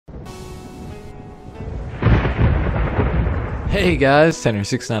Hey guys,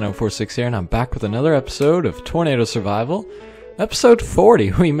 Tanner690446 here, and I'm back with another episode of Tornado Survival, episode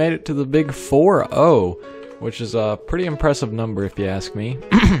 40. We made it to the big 4-0, which is a pretty impressive number if you ask me.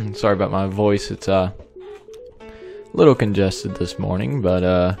 Sorry about my voice, it's a little congested this morning, but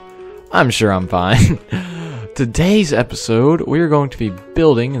I'm sure I'm fine. Today's episode, we are going to be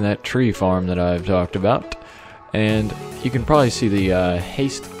building that tree farm that I've talked about, and you can probably see the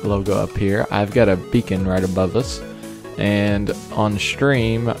haste logo up here. I've got a beacon right above us. And on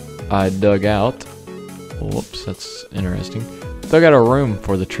stream, I dug out, whoops, that's interesting, dug out a room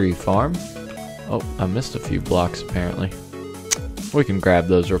for the tree farm. Oh, I missed a few blocks apparently. We can grab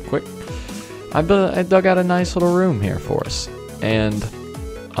those real quick. I dug out a nice little room here for us. And,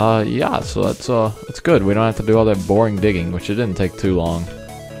 yeah, so that's good. We don't have to do all that boring digging, which it didn't take too long.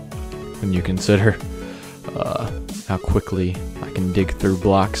 When you consider, how quickly I can dig through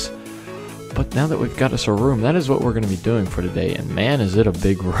blocks. But now that we've got us a room, that is what we're going to be doing for today, and man, is it a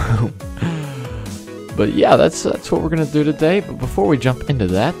big room. But yeah, that's what we're going to do today. But before we jump into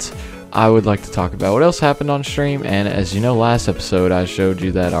that, I would like to talk about what else happened on stream. And as you know, last episode I showed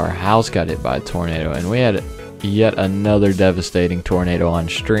you that our house got hit by a tornado, and we had yet another devastating tornado on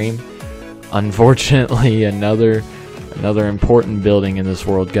stream. Unfortunately, another important building in this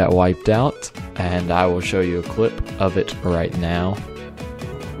world got wiped out, and I will show you a clip of it right now.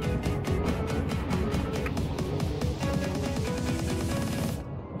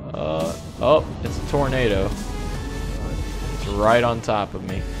 Oh, it's a tornado. It's right on top of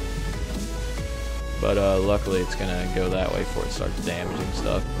me. But luckily it's gonna go that way before it starts damaging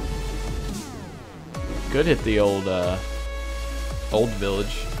stuff. Could hit the old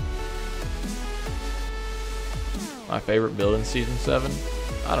village. My favorite build in Season 7?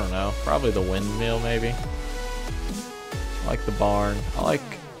 I don't know. Probably the windmill, maybe. I like the barn. I like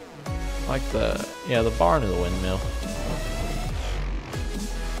the barn and the windmill.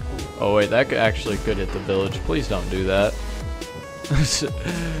 Oh wait, that actually could hit the village. Please don't do that.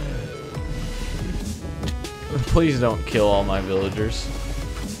 Please don't kill all my villagers.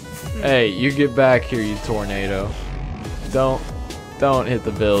 Hey, you get back here, you tornado. Don't hit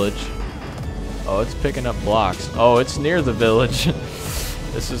the village. Oh, it's picking up blocks. Oh, it's near the village.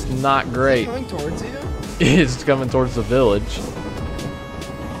 This is not great. It's coming towards you? It's coming towards the village.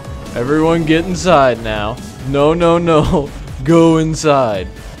 Everyone get inside now. No, no, no. Go inside.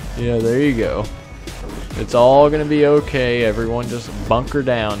 Yeah, there you go. It's all gonna be okay. Everyone just bunker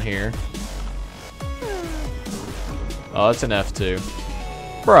down here. Oh, it's an F2.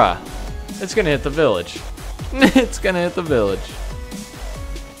 Bruh. It's gonna hit the village. It's gonna hit the village.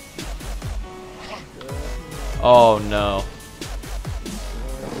 Oh no.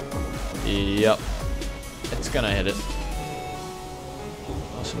 Yep. It's gonna hit it.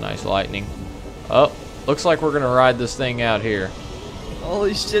 That's some nice lightning. Oh, looks like we're gonna ride this thing out here.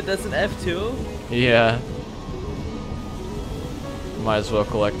 Holy shit, that's an F2? Yeah. Might as well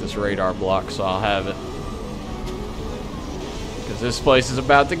collect this radar block so I'll have it. Because this place is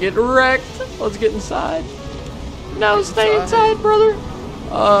about to get wrecked. Let's get inside. No, stay inside, brother.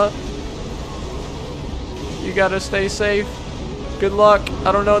 You gotta stay safe. Good luck.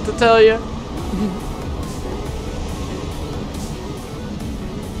 I don't know what to tell you.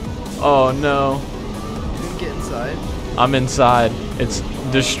 Oh no. You can get inside. I'm inside. It's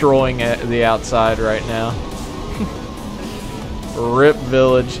destroying the outside right now. Rip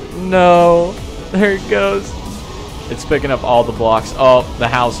village. No. There it goes. It's picking up all the blocks. Oh, the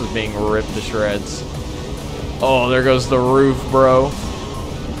house is being ripped to shreds. Oh, there goes the roof, bro.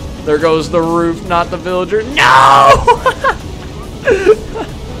 There goes the roof, not the villager. No!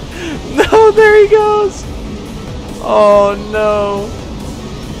 No, there he goes. Oh, no.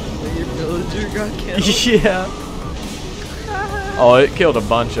 Your villager got killed? Yeah. Oh, it killed a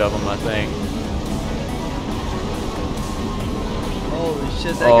bunch of them, I think. Holy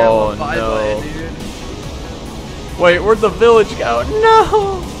shit, that guy went by it, dude. Wait, where'd the village go?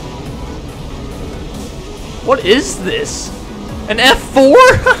 No! What is this? An F4?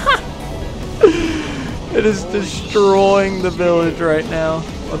 It is destroying the village right now.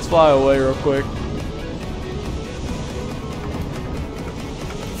 Let's fly away real quick.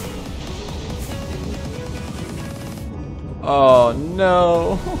 Oh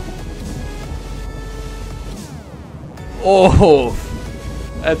no. Oh,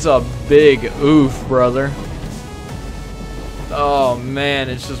 that's a big oof, brother. Oh man,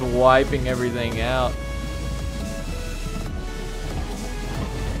 it's just wiping everything out.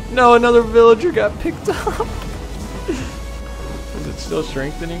 No, another villager got picked up. Is it still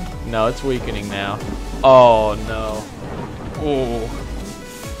strengthening? No, it's weakening now. Oh no. Oh.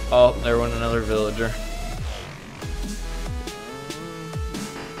 Oh, there went another villager.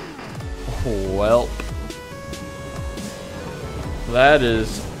 Well, that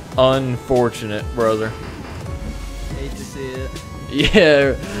is unfortunate, brother. Hate to see it.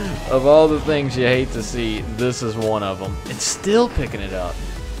 Yeah, of all the things you hate to see, this is one of them. It's still picking it up.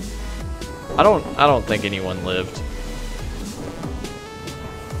 I don't think anyone lived.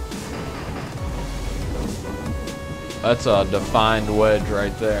 That's a defined wedge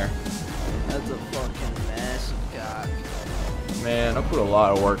right there. That's a fucking massive cock. Man, I put a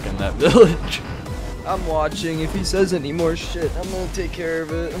lot of work in that village. I'm watching. If he says any more shit, I'm gonna take care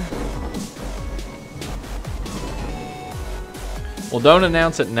of it. Well, don't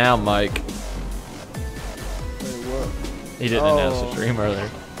announce it now, Mike. Wait, what? He didn't announce the stream earlier.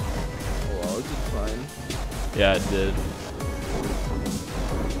 Oh, well, it did fine. Yeah, it did.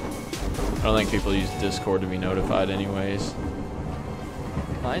 I don't think people use Discord to be notified anyways.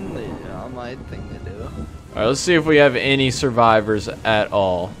 Mine, my thing to do. Alright, let's see if we have any survivors at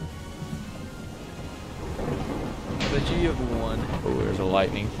all. But you have one. Oh, there's a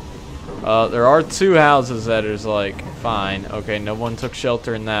lightning. There are 2 houses that is like fine. Okay, no one took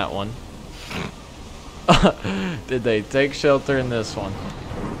shelter in that one. Did they take shelter in this one?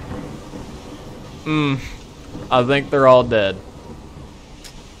 I think they're all dead.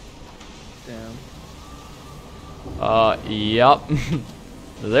 Damn. Yup.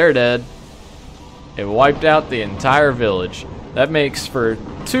 They're dead. It wiped out the entire village. That makes for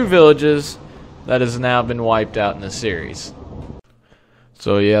 2 villages that has now been wiped out in the series.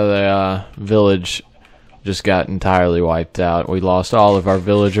 So yeah, the village just got entirely wiped out. We lost all of our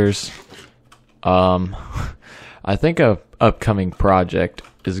villagers. I think a upcoming project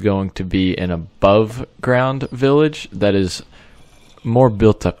is going to be an above ground village that is more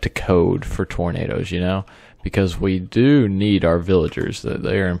built up to code for tornadoes, you know? Because we do need our villagers.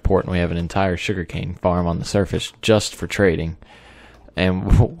 They are important. We have an entire sugarcane farm on the surface just for trading.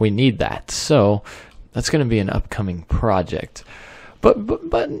 And we need that. So that's going to be an upcoming project. But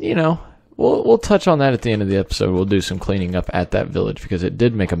you know, we'll touch on that at the end of the episode. We'll do some cleaning up at that village because it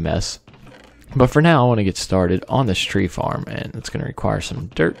did make a mess. But for now, I want to get started on this tree farm, and it's going to require some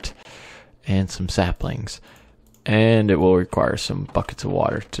dirt and some saplings. And it will require some buckets of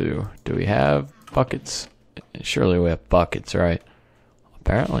water too. Do we have buckets? Surely we have buckets, right?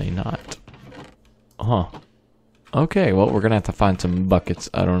 Apparently not. Huh. Okay, well, we're going to have to find some buckets.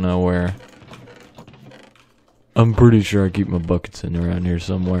 I don't know where. I'm pretty sure I keep my buckets in around here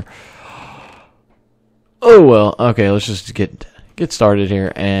somewhere. Oh well, okay, let's just get started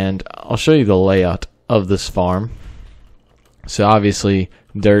here, and I'll show you the layout of this farm. So obviously,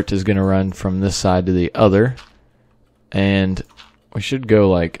 dirt is going to run from this side to the other, and we should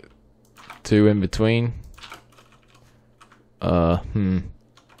go like 2 in between. Let's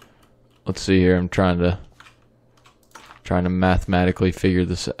see here. I'm trying to mathematically figure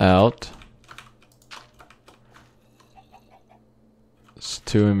this out. It's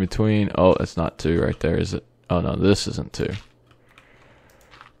 2 in between. Oh, it's not 2 right there, is it? Oh no, this isn't 2.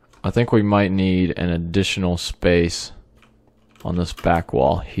 I think we might need an additional space on this back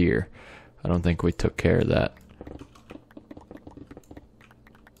wall here. I don't think we took care of that.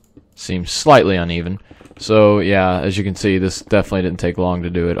 Seems slightly uneven. So yeah, as you can see, this definitely didn't take long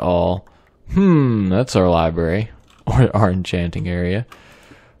to do at all. That's our library. Or our enchanting area.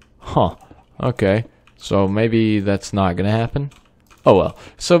 Huh. Okay. So maybe that's not gonna happen. Oh well.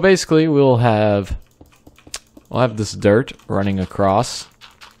 So basically we'll have this dirt running across.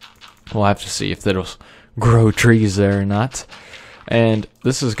 We'll have to see if it'll grow trees there or not. And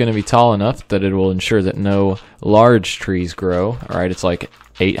this is going to be tall enough that it will ensure that no large trees grow. Alright, it's like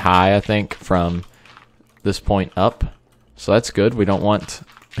 8 high, I think, from this point up. So that's good. We don't want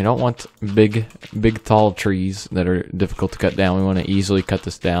big tall trees that are difficult to cut down. We want to easily cut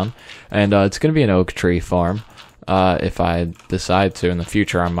this down. And it's going to be an oak tree farm. If I decide to in the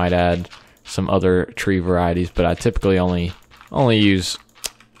future, I might add some other tree varieties, but I typically only use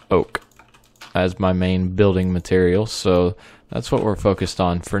oak as my main building material, so that's what we're focused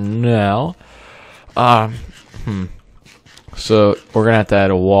on for now. So we're gonna have to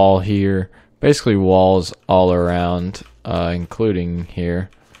add a wall here, basically walls all around, including here.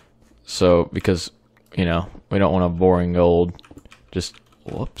 So because you know we don't want a boring old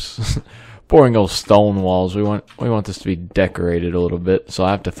boring old stone walls. We want this to be decorated a little bit, so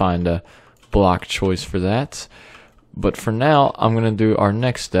I have to find a block choice for that. But for now, I'm going to do our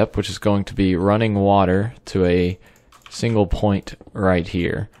next step, which is going to be running water to a single point right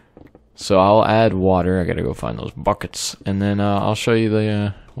here. So I'll add water. I got to go find those buckets, and then I'll show you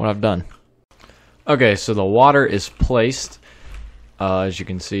the what I've done. Okay, so the water is placed. As you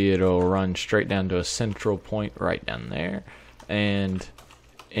can see, it'll run straight down to a central point right down there, and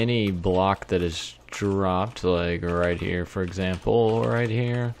any block that is dropped, like right here, for example, or right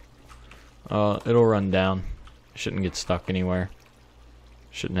here, it'll run down. Shouldn't get stuck anywhere.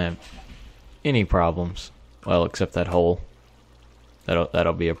 Shouldn't have any problems. Well, except that hole.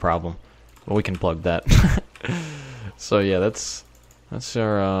 That'll be a problem. But we can plug that. So yeah, that's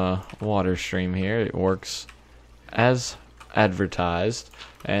our water stream here. It works as advertised,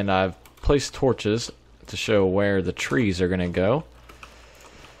 and I've placed torches to show where the trees are gonna go.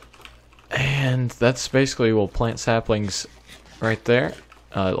 And that's basically, we'll plant saplings right there.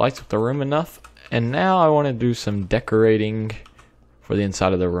 It lights up the room enough. And now I want to do some decorating for the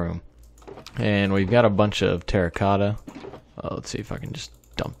inside of the room. And we've got a bunch of terracotta. Let's see if I can just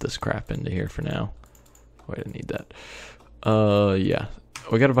dump this crap into here for now. Wait, I need that. Yeah.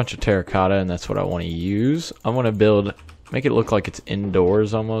 We got a bunch of terracotta, and that's what I want to use. I want to make it look like it's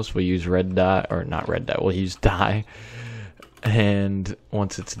indoors almost. We use red dye, or not red dye, we'll use dye. And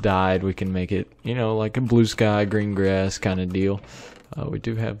once it's dyed, we can make it, you know, like a blue sky, green grass kind of deal. We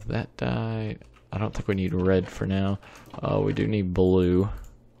do have that dye. I don't think we need red for now. We do need blue.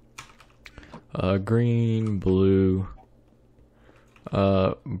 Green, blue.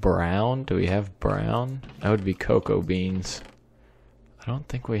 Brown. Do we have brown? That would be cocoa beans. I don't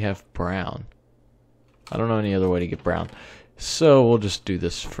think we have brown. I don't know any other way to get brown. So we'll just do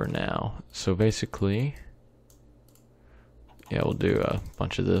this for now. So basically, yeah, we'll do a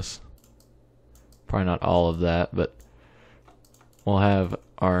bunch of this. Probably not all of that, but we'll have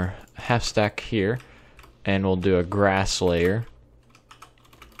our half stack here, and we'll do a grass layer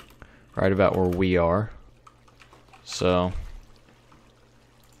right about where we are. So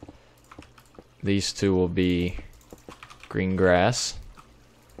these two will be green grass.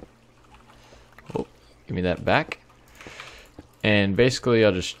 Oh, give me that back. And basically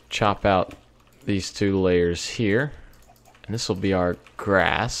I'll just chop out these two layers here. And this will be our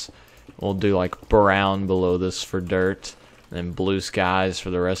grass. We'll do like brown below this for dirt. And then blue skies for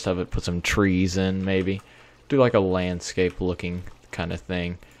the rest of it. Put some trees in maybe. Do like a landscape looking kind of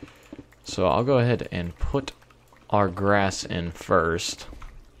thing. So I'll go ahead and put our grass in first.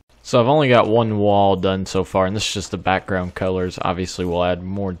 So I've only got one wall done so far, and this is just the background colors. Obviously we'll add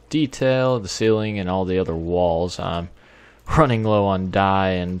more detail, the ceiling and all the other walls. I'm running low on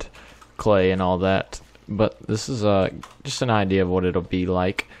dye and clay and all that. But this is just an idea of what it'll be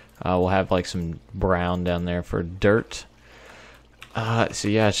like. We'll have like some brown down there for dirt. So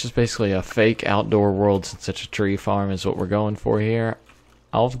yeah, it's just basically a fake outdoor world since it's a tree farm is what we're going for here.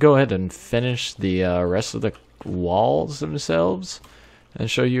 I'll go ahead and finish the rest of the walls themselves and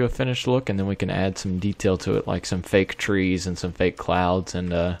show you a finished look, and then we can add some detail to it, like some fake trees and some fake clouds,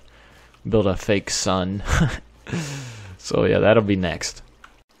 and build a fake sun. So yeah, that'll be next.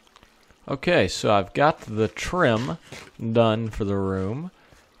 Okay, so I've got the trim done for the room,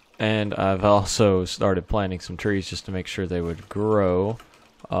 and I've also started planting some trees just to make sure they would grow.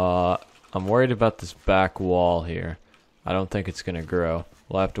 I'm worried about this back wall here. I don't think it's gonna grow.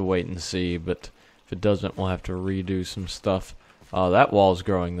 We'll have to wait and see, but if it doesn't, we'll have to redo some stuff. That wall's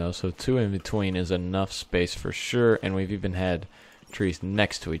growing though, so 2 in between is enough space for sure, and we've even had trees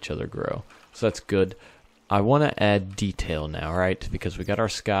next to each other grow, so that's good. I want to add detail now, right? Because we got our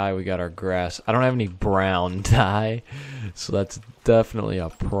sky, we got our grass. I don't have any brown dye, so that's definitely a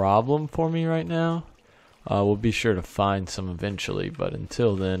problem for me right now. We'll be sure to find some eventually, but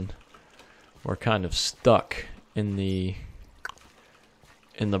until then, we're kind of stuck in the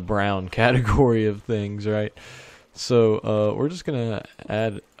brown category of things, right? So we're just gonna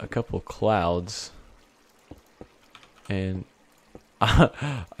add a couple clouds, and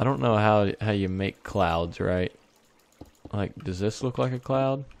I don't know how you make clouds, right? Like, does this look like a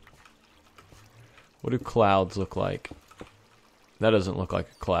cloud? What do clouds look like? That doesn't look like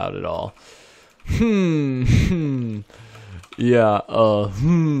a cloud at all. Yeah,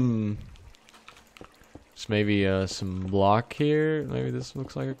 just maybe some block here. Maybe this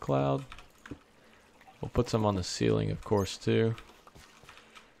looks like a cloud. We'll put some on the ceiling, of course, too.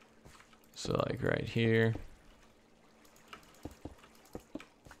 So like right here.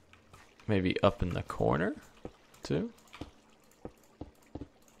 Maybe up in the corner, too.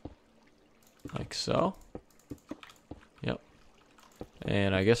 Like so. Yep.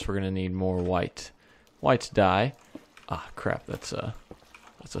 And I guess we're gonna need more white dye. Ah, crap, that's a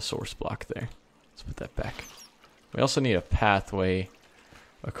source block there. Let's put that back. We also need a pathway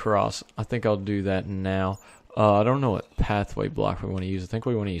across. I think I'll do that now. I don't know what pathway block we want to use. I think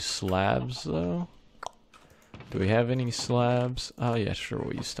we want to use slabs, though. Do we have any slabs? Oh yeah, sure,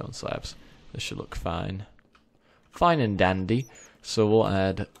 we'll use stone slabs. This should look fine. Fine and dandy. So we'll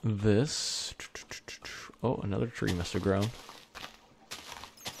add this. Oh, another tree must have grown.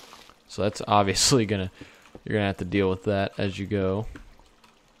 So that's obviously you're gonna have to deal with that as you go.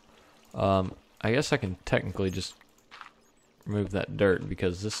 I guess I can technically just remove that dirt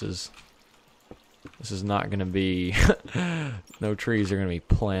because this is not gonna be no trees are gonna be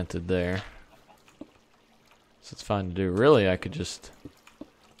planted there. So it's fine to do. Really, I could just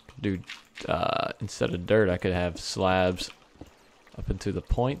do instead of dirt, I could have slabs up into the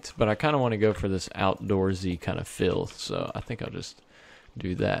point, but I kind of want to go for this outdoorsy kind of feel, so I think I'll just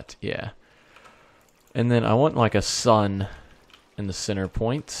do that. Yeah. And then I want like a sun in the center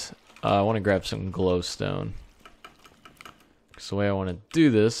point. I want to grab some glowstone. So the way I want to do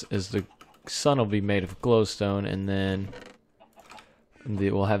this is the sun will be made of glowstone, and then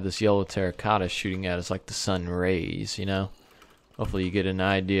we'll have this yellow terracotta shooting at us like the sun rays, you know? Hopefully you get an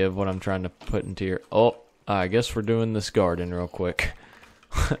idea of what I'm trying to put into your... Oh, I guess we're doing this garden real quick.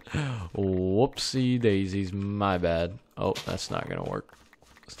 Whoopsie daisies, my bad. Oh, that's not going to work.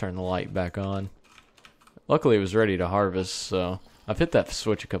 Let's turn the light back on. Luckily it was ready to harvest, so I've hit that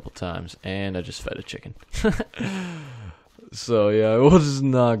switch a couple times, and I just fed a chicken. So yeah, we'll just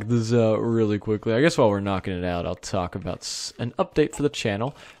knock this out really quickly. I guess while we're knocking it out, I'll talk about an update for the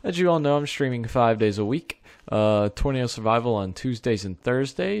channel. As you all know, I'm streaming 5 days a week. Tornado Survival on Tuesdays and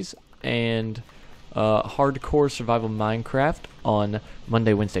Thursdays, and Hardcore Survival Minecraft on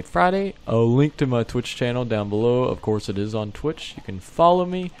Monday, Wednesday, Friday. A link to my Twitch channel down below. Of course, it is on Twitch. You can follow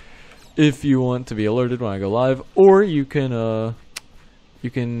me if you want to be alerted when I go live, or you can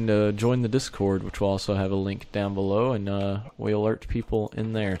join the Discord, which will also have a link down below, and we alert people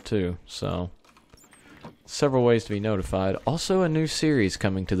in there too. So several ways to be notified. Also, a new series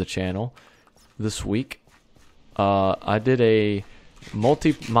coming to the channel this week. I did a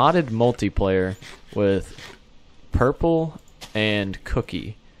modded multiplayer with Purple and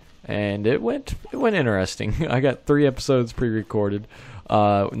Cookie, and it went interesting. I got 3 episodes pre-recorded.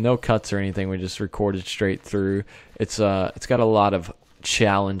 No cuts or anything. We just recorded straight through. It's got a lot of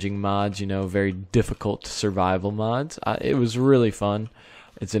challenging mods, you know, very difficult survival mods. It was really fun.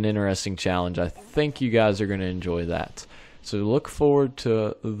 It's an interesting challenge. I think you guys are going to enjoy that. So look forward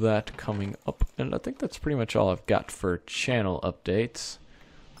to that coming up. And I think that's pretty much all I've got for channel updates.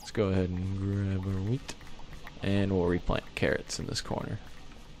 Let's go ahead and grab our wheat. And we'll replant carrots in this corner.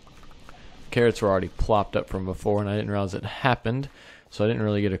 Carrots were already plopped up from before, and I didn't realize it happened. So I didn't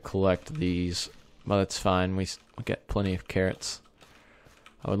really get to collect these. But that's fine. We get plenty of carrots.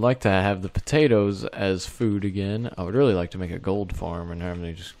 I would like to have the potatoes as food again. I would really like to make a gold farm and have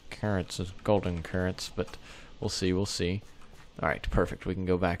any just carrots as golden carrots, but we'll see, we'll see. Alright, perfect. We can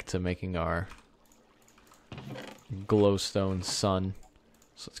go back to making our glowstone sun.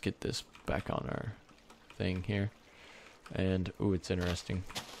 So let's get this back on our thing here. And, ooh, it's interesting.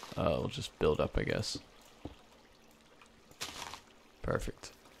 We'll just build up, I guess.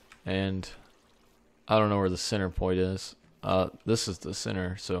 Perfect. And I don't know where the center point is. This is the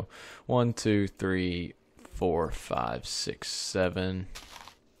center. So 1, 2, 3, 4, 5, 6, 7,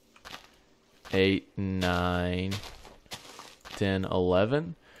 8, 9, 10,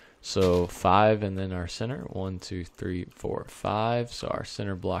 11. So 5 and then our center. 1, 2, 3, 4, 5. So our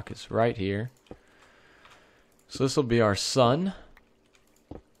center block is right here. So this will be our sun.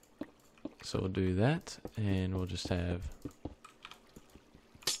 So we'll do that, and we'll just have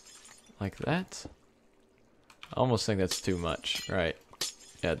like that. I almost think that's too much, right?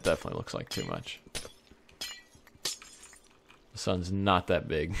 Yeah, it definitely looks like too much. The sun's not that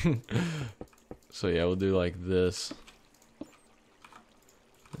big. So yeah, we'll do like this.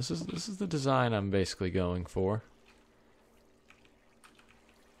 This is the design I'm basically going for.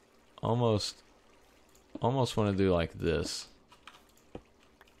 Almost want to do like this.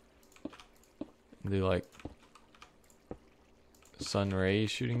 Do like sun rays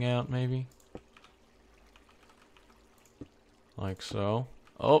shooting out, maybe. Like so.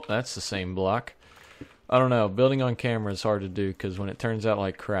 Oh, that's the same block. I don't know. Building on camera is hard to do because when it turns out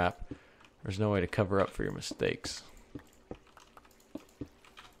like crap, there's no way to cover up for your mistakes.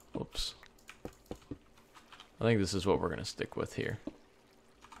 Whoops. I think this is what we're going to stick with here.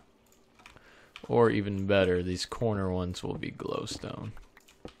 Or even better, these corner ones will be glowstone.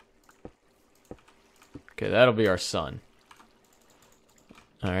 Okay, that'll be our sun.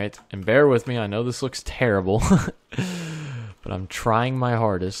 Alright, and bear with me. I know this looks terrible. But I'm trying my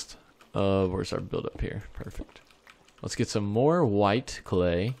hardest. Where's our build-up here? Perfect. Let's get some more white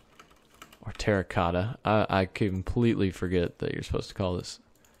clay. Or terracotta. I completely forget that you're supposed to call this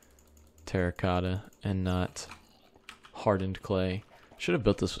terracotta and not hardened clay. Should have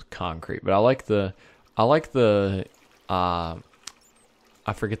built this with concrete, but I like the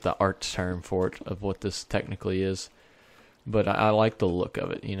I forget the art term for it of what this technically is, but I like the look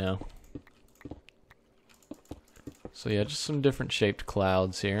of it, you know. So yeah, just some different shaped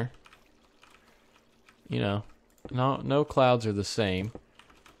clouds here. You know, no clouds are the same.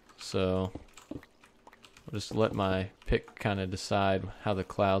 So I'll just let my pick kind of decide how the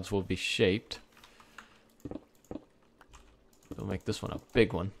clouds will be shaped. We'll make this one a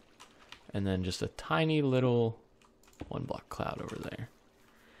big one. And then just a tiny little 1 block cloud over there.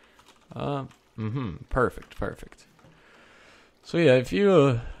 Perfect. So yeah, if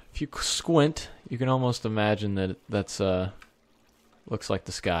you squint, you can almost imagine that that's looks like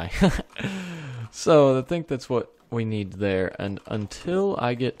the sky. So I think that's what we need there. And until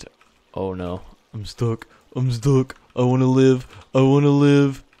I get, oh no, I'm stuck. I wanna live.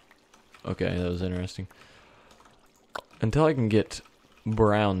 Okay, that was interesting. Until I can get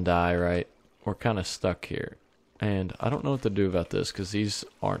brown dye right, we're kind of stuck here. And I don't know what to do about this because these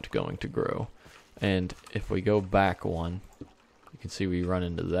aren't going to grow. And if we go back one, you can see we run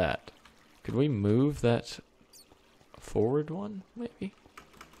into that. Could we move that forward one, maybe?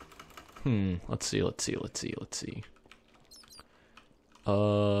 Let's see. If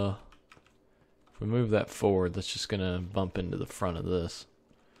we move that forward, that's just gonna bump into the front of this.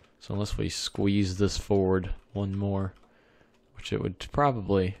 So unless we squeeze this forward one more, which it would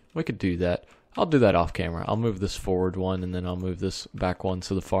probably, we could do that. I'll do that off camera. I'll move this forward one and then I'll move this back one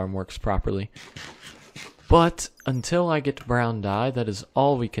so the farm works properly. But until I get to brown dye, that is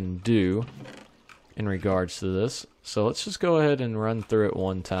all we can do in regards to this. So let's just go ahead and run through it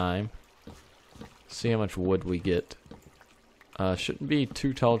one time. See how much wood we get. Shouldn't be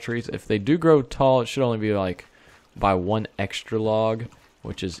too tall trees. If they do grow tall, it should only be like by 1 extra log,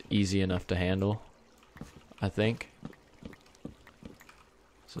 which is easy enough to handle, I think.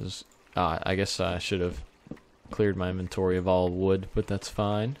 So I guess I should have cleared my inventory of all wood, but that's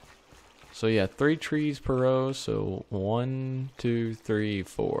fine. So yeah, 3 trees per row. So 1, 2, 3,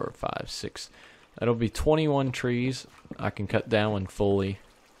 4, 5, 6. That'll be 21 trees I can cut down when fully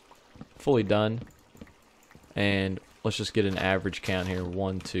done. And let's just get an average count here.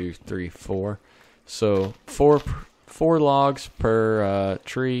 1, 2, 3, 4. So 4 logs per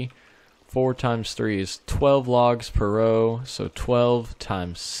tree. 4 times 3 is 12 logs per row. So 12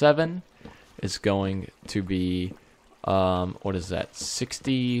 times 7 is going to be what is that?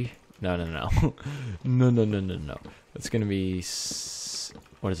 60? No. No. It's going to be,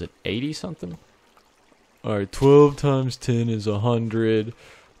 what is it? 80 something? All right, 12 times 10 is 100.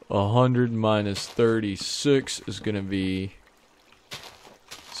 100 minus 36 is going to be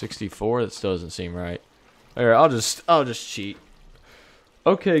 64. That still doesn't seem right. All right, I'll just cheat.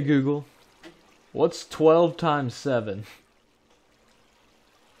 Okay, Google. What's 12 times 7?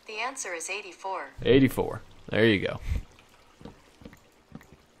 The answer is 84. 84. There you go.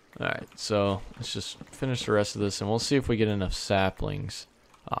 Alright, so let's just finish the rest of this and we'll see if we get enough saplings.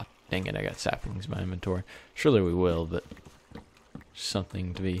 Ah, dang it, I got saplings in my inventory. Surely we will, but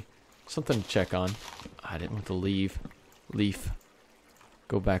something to check on. I didn't want to leave. Leaf.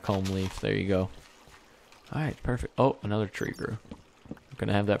 Go back home, leaf. There you go. Alright, perfect. Oh, another tree grew. I'm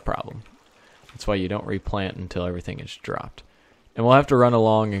gonna have that problem. That's why you don't replant until everything is dropped. And we'll have to run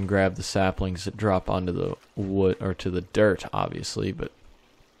along and grab the saplings that drop onto the wood, or to the dirt, obviously, but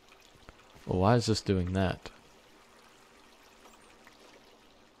well, why is this doing that?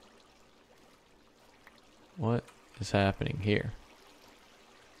 What is happening here?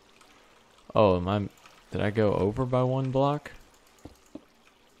 Oh, did I go over by 1 block?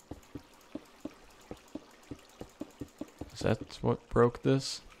 Is that what broke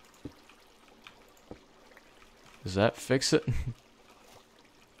this? Does that fix it?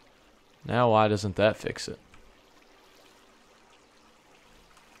 Now why doesn't that fix it?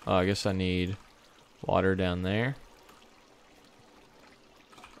 Oh, I guess I need water down there.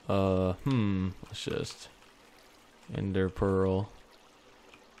 Let's just ender pearl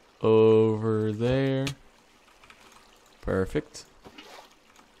over there. Perfect.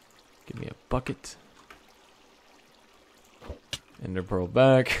 Give me a bucket. Ender pearl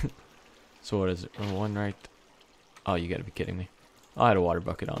back. So what is it? Oh, 1 right. Oh, you gotta be kidding me. I had a water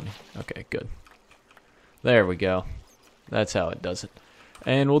bucket on me. Okay, good. There we go. That's how it does it.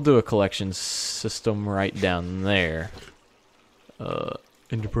 And we'll do a collection system right down there.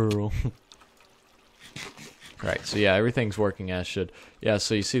 Ender pearl. Right, so yeah, everything's working as should. Yeah,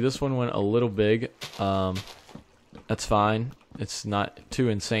 so you see this one went a little big. That's fine. It's not too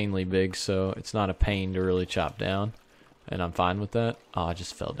insanely big, so it's not a pain to really chop down. And I'm fine with that. Oh, I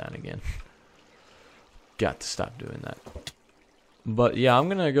just fell down again. Got to stop doing that. But yeah, I'm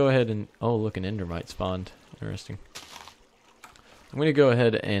gonna go ahead and, oh look, an endermite spawned. Interesting. I'm gonna go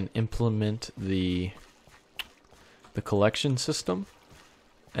ahead and implement the collection system,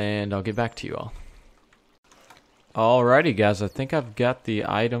 and I'll get back to you all. Alrighty, guys, I think I've got the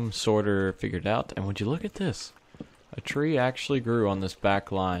item sorter figured out. And would you look at this? A tree actually grew on this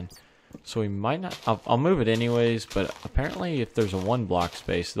back line. So we might not... I'll move it anyways, but apparently if there's a 1 block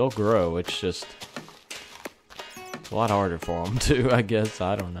space, they'll grow. It's just... it's a lot harder for them to, I guess.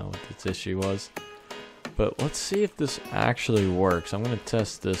 I don't know what this issue was. But let's see if this actually works. I'm going to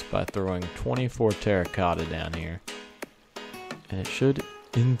test this by throwing 24 terracotta down here. And it should,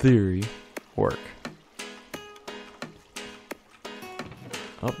 in theory, work.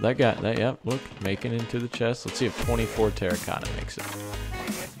 Oh, that got that. Yep, look, making into the chest. Let's see if 24 terracotta makes it.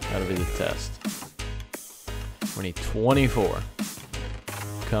 That'll be the test. We need 24.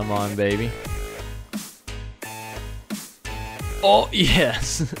 Come on, baby. Oh,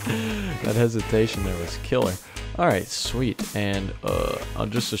 yes! That hesitation there was killer. Alright, sweet. And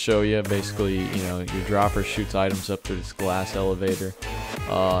just to show you, basically, you know, your dropper shoots items up through this glass elevator.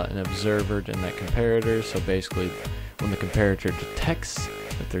 An observer and that comparator. So basically, when the comparator detects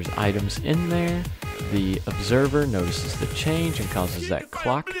that there's items in there, the observer notices the change and causes that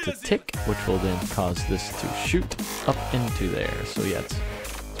clock to tick, which will then cause this to shoot up into there. So yeah, it's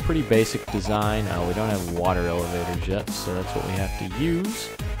pretty basic design. We don't have water elevators yet, so that's what we have to use.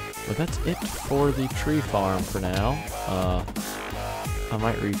 But that's it for the tree farm for now. I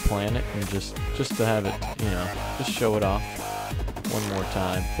might replant it and just to have it, you know, just show it off one more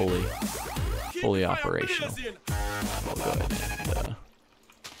time, fully operational. We'll go ahead and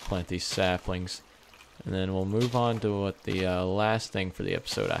plant these saplings. And then we'll move on to what the last thing for the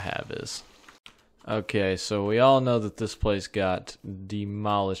episode I have is. Okay, so we all know that this place got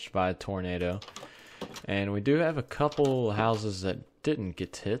demolished by a tornado. And we do have a couple houses that didn't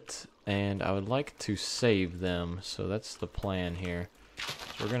get hit. And I would like to save them. So that's the plan here.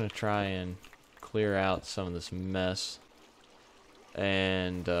 So we're going to try and clear out some of this mess.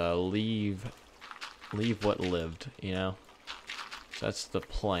 And leave what lived, you know. So that's the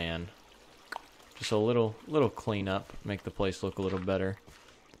plan. Just a little cleanup, make the place look a little better.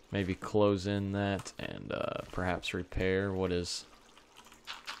 Maybe close in that and perhaps repair what is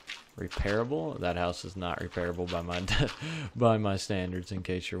repairable. That house is not repairable by my by my standards, in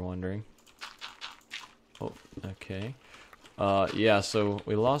case you're wondering. Oh, okay. Yeah, so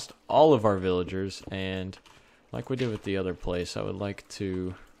we lost all of our villagers, and like we did with the other place, I would like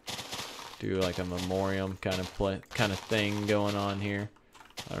to do like a memoriam kind of thing going on here.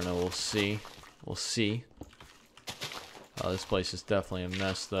 I don't know, we'll see. We'll see. This place is definitely a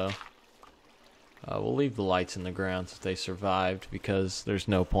mess, though. We'll leave the lights in the ground if they survived, because there's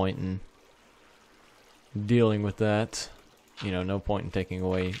no point in dealing with that. You know, no point in taking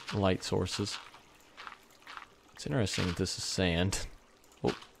away light sources. It's interesting that this is sand.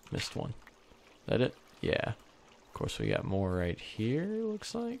 Oh, missed one. Is that it? Yeah. Of course, we got more right here,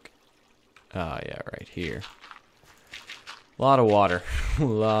 looks like. Ah, yeah, right here. A lot of water. A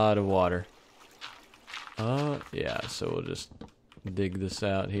lot of water. Yeah, so we'll just dig this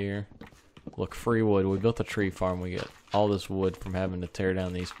out here. Look, free wood. We built a tree farm. We get all this wood from having to tear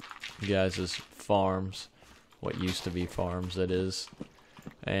down these guys' farms. What used to be farms, that is.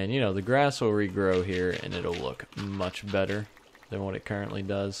 And, you know, the grass will regrow here, and it'll look much better than what it currently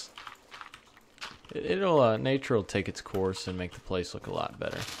does. Nature will take its course and make the place look a lot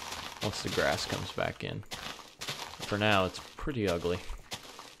better once the grass comes back in. For now, it's pretty ugly.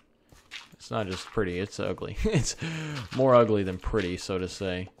 It's not just pretty, it's ugly. It's more ugly than pretty, so to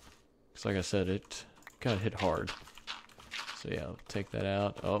say. Because like I said, it got hit hard. So yeah, I'll take that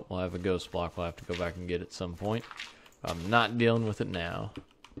out. Oh, we'll have a ghost block. We'll have to go back and get it at some point. I'm not dealing with it now.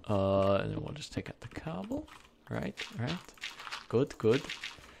 And then we'll just take out the cobble. Right. Good.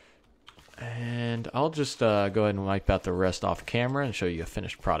 And I'll just go ahead and wipe out the rest off camera and show you a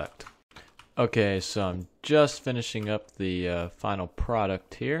finished product. Okay, so I'm just finishing up the final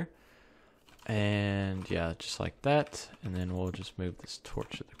product here. And yeah, just like that. And then we'll just move this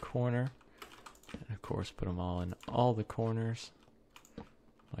torch to the corner. And of course, put them all in all the corners.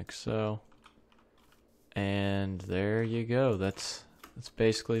 Like so. And there you go. That's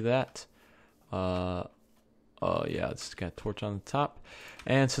basically that. Oh yeah, it's got a torch on the top.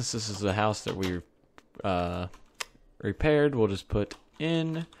 And since this is the house that we repaired, we'll just put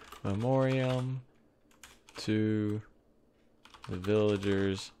in memoriam to the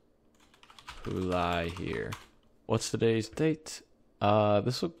villagers who lie here. What's today's date?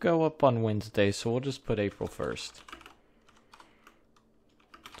 This will go up on Wednesday, so we'll just put April 1st.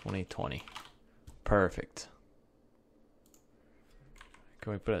 2020. Perfect.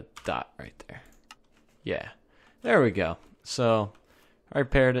 Can we put a dot right there? Yeah. There we go. So, I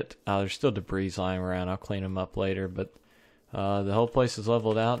repaired it. There's still debris lying around. I'll clean them up later, but the whole place is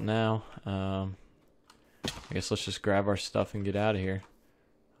leveled out now. I guess let's just grab our stuff and get out of here.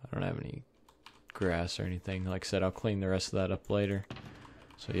 I don't have any grass or anything. Like I said, I'll clean the rest of that up later.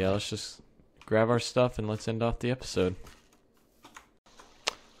 So yeah, let's just grab our stuff and let's end off the episode.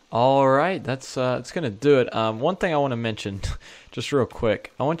 Alright, that's gonna do it. One thing I want to mention, just real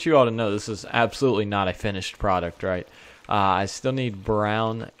quick, I want you all to know this is absolutely not a finished product, right? I still need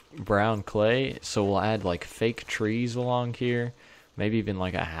brown clay, so we'll add like fake trees along here, maybe even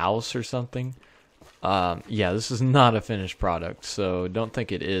like a house or something. Yeah, this is not a finished product, so don't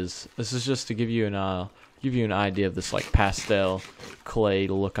think it is. This is just to give you an idea of this like pastel clay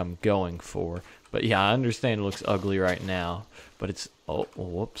look I'm going for. But yeah, I understand it looks ugly right now, but it's, oh,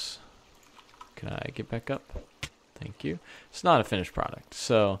 whoops. Can I get back up? Thank you. It's not a finished product,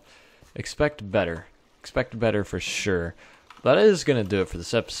 so expect better. Expect better for sure. That is going to do it for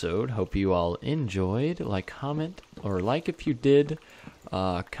this episode. Hope you all enjoyed. Comment, or like if you did.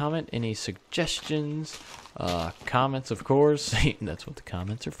 Comment any suggestions. Comments, of course. That's what the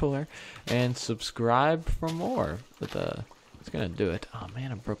comments are for. And subscribe for more. But that's going to do it. Oh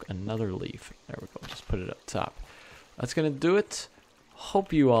man, I broke another leaf. There we go. Just put it up top. That's going to do it.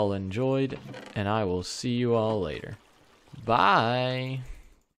 Hope you all enjoyed. And I will see you all later. Bye.